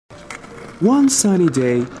One sunny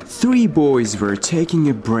day, three boys were taking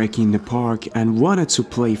a break in the park and wanted to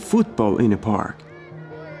play football in the park.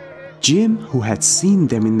 Jim, who had seen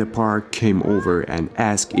them in the park, came over and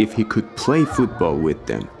asked if he could play football with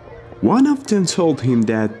them. One of them told him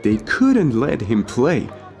that they couldn't let him play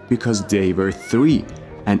because they were three,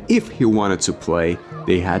 and if he wanted to play,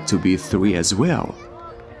 they had to be three as well.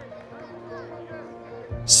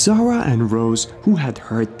 Sara and Rose, who had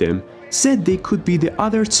heard them, said they could be the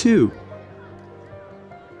other two.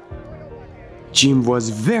 Jim was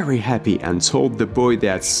very happy and told the boy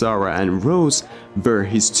that Sara and Rose were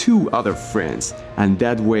his two other friends, and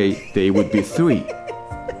that way they would be three.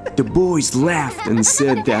 The boys laughed and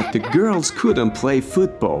said that the girls couldn't play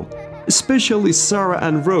football, especially Sara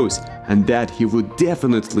and Rose, and that he would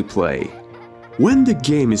definitely play. When the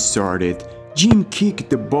game started, Jim kicked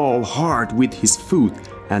the ball hard with his foot,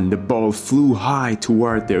 and the ball flew high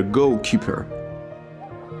toward their goalkeeper.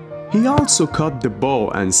 He also caught the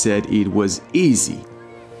ball and said it was easy.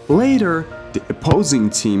 Later, the opposing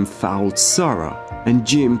team fouled Sara, and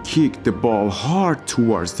Jim kicked the ball hard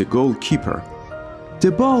towards the goalkeeper.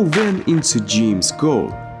 The ball went into Jim's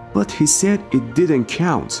goal, but he said it didn't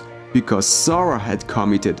count because Sara had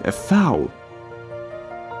committed a foul.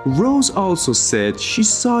 Rose also said she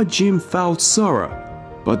saw Jim foul Sara,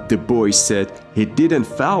 but the boy said he didn't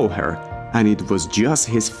foul her and it was just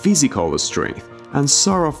his physical strength, and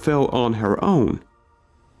Sara fell on her own.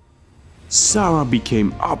 Sara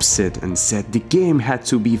became upset and said the game had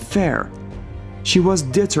to be fair. She was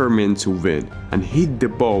determined to win and hit the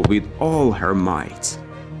ball with all her might.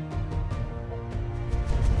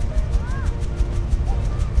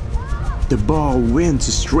 The ball went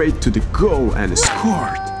straight to the goal and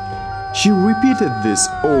scored. She repeated this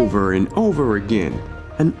over and over again,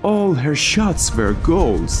 and all her shots were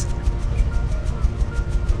goals.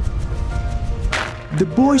 The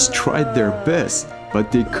boys tried their best,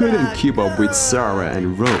 but they couldn't keep up with Sara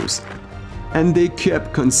and Rose, and they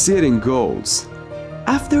kept conceding goals.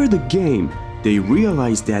 After the game, they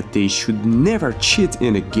realized that they should never cheat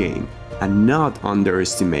in a game and not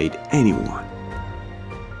underestimate anyone.